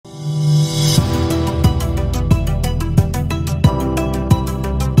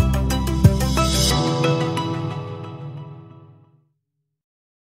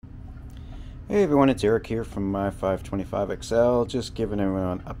Hey everyone, it's Eric here from my 525XL, just giving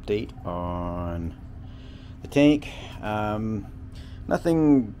everyone an update on the tank.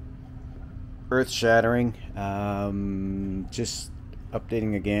 Nothing earth-shattering, just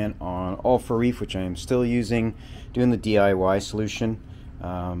updating again on For Reef, which I am still using, doing the DIY solution,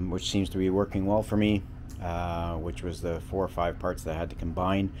 which seems to be working well for me, which was the 4 or 5 parts that I had to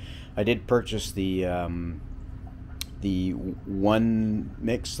combine. I did purchase the one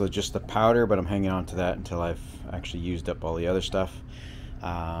mix, so just the powder, but I'm hanging on to that until I've actually used up all the other stuff.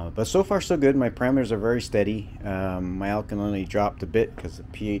 But so far so good. My parameters are very steady. My alkalinity dropped a bit because the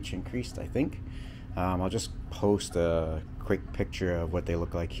pH increased, I think. I'll just post a quick picture of what they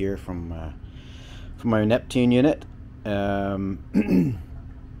look like here from my Neptune unit.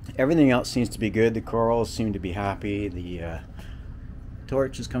 Everything else seems to be good. The corals seem to be happy. The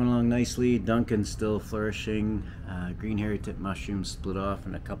torch is coming along nicely. Duncan's still flourishing. Green hairy tip mushroom split off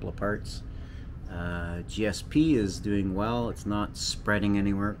in a couple of parts. GSP is doing well. It's not spreading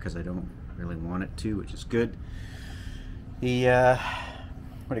anywhere because I don't really want it to, which is good. The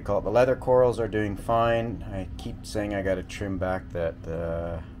what do you call it? The leather corals are doing fine. I keep saying I got to trim back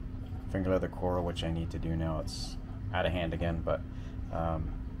that finger leather coral, which I need to do now. It's out of hand again, but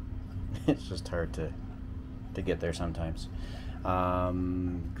it's just hard to get there sometimes.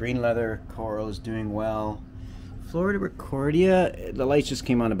 Green leather coral is doing well. Florida Recordia, the lights just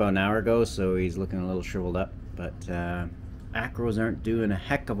came on about an hour ago, so he's looking a little shriveled up, but acros aren't doing a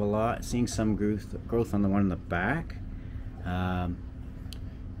heck of a lot. Seeing some growth on the one in the back.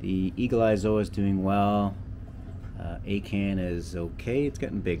 The Eagle Eye Zoa is doing well. Acan is okay, it's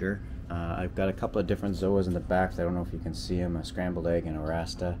getting bigger. I've got a couple of different Zoas in the back. I don't know if you can see them, a scrambled egg and a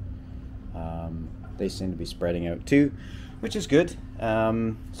rasta. They seem to be spreading out too, which is good.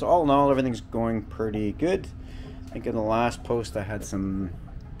 So all in all, everything's going pretty good. I think in the last post I had some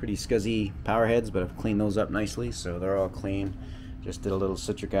pretty scuzzy power heads, but I've cleaned those up nicely, so they're all clean. Just did a little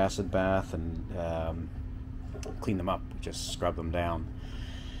citric acid bath and cleaned them up, just scrub them down.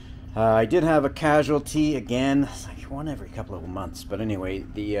 I did have a casualty again. It's like one every couple of months, but anyway,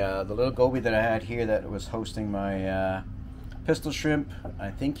 the little goby that I had here that was hosting my pistol shrimp, I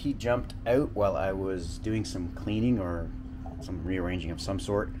think he jumped out while I was doing some cleaning or some rearranging of some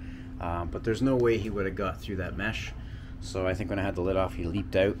sort, but there's no way he would have got through that mesh. So I think when I had the lid off, he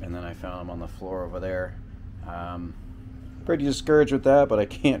leaped out, and then I found him on the floor over there. Pretty discouraged with that, but I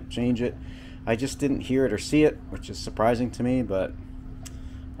can't change it. I just didn't hear it or see it, which is surprising to me, but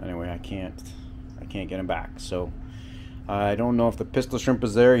anyway, I can't get him back. So I don't know if the pistol shrimp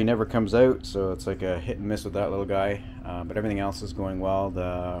is there. He never comes out, so it's like a hit and miss with that little guy. But everything else is going well.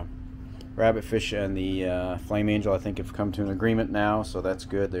 The rabbitfish and the flame angel, I think, have come to an agreement now, so that's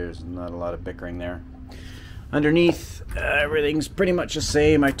good. There's not a lot of bickering there. Underneath, everything's pretty much the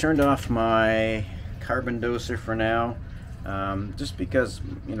same. I turned off my carbon doser for now, just because,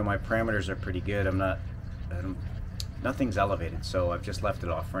 you know, my parameters are pretty good. Nothing's elevated, so I've just left it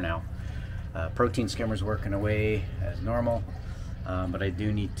off for now. Protein skimmer's working away as normal, but I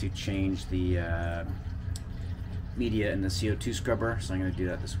do need to change the media in the CO2 scrubber, so I'm going to do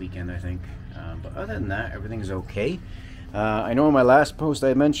that this weekend, I think. But other than that, everything's okay. I know in my last post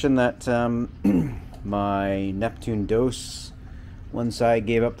I mentioned that my Neptune dose, one side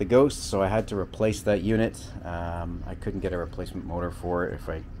gave up the ghost, so I had to replace that unit. I couldn't get a replacement motor for it if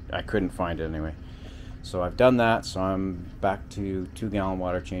I couldn't find it anyway. So I've done that, so I'm back to 2-gallon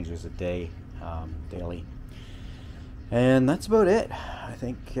water changes a day, daily. And that's about it. I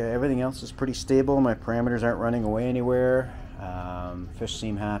think everything else is pretty stable. My parameters aren't running away anywhere. Fish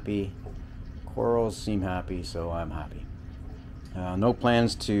seem happy. Corals seem happy, so I'm happy. No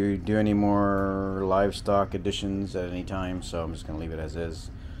plans to do any more livestock additions at any time, so I'm just going to leave it as is,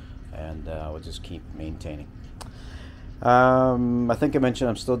 and we'll just keep maintaining. I think I mentioned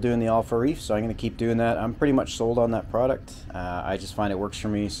I'm still doing the For Reef, so I'm going to keep doing that. I'm pretty much sold on that product. I just find it works for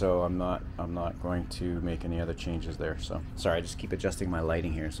me, so I'm not going to make any other changes there. So sorry, I just keep adjusting my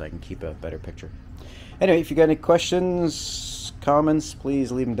lighting here so I can keep a better picture. Anyway, if you got any questions, comments,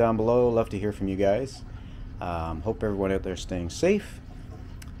 please leave them down below. Love to hear from you guys. Hope everyone out there is staying safe.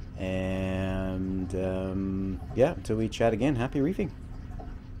 And yeah, until we chat again, happy reefing.